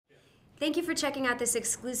Thank you for checking out this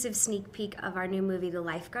exclusive sneak peek of our new movie, The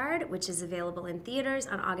Lifeguard, which is available in theaters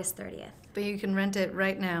on August 30th. But you can rent it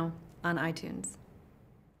right now on iTunes.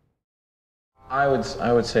 I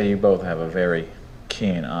would say you both have a very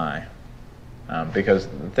keen eye, because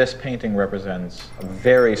this painting represents a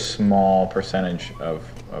very small percentage of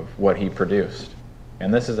what he produced.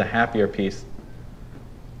 And this is a happier piece.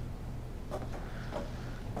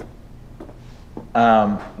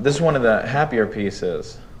 This is one of the happier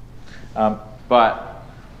pieces. But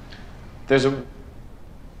there's a...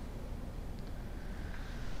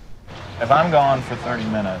 If I'm gone for 30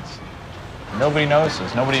 minutes, nobody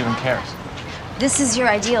notices, nobody even cares. This is your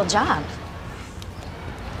ideal job.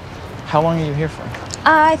 How long are you here for?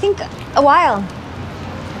 I think a while.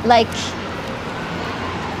 Like,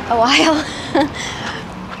 a while.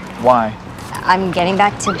 Why? I'm getting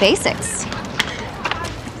back to basics.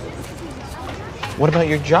 What about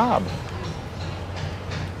your job?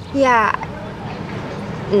 Yeah.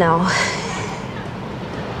 No.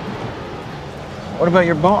 What about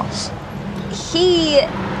your boss?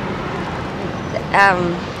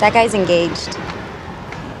 That guy's engaged.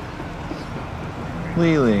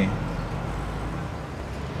 Lily.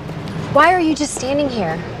 Why are you just standing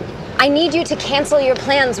here? I need you to cancel your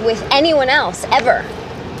plans with anyone else, ever.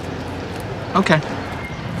 Okay.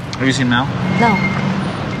 Have you seen Mal? No.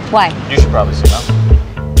 Why? You should probably see Mal.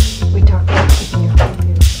 We talked about keeping you home.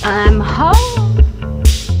 I'm home.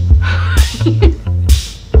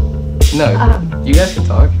 No, you guys can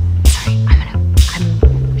talk.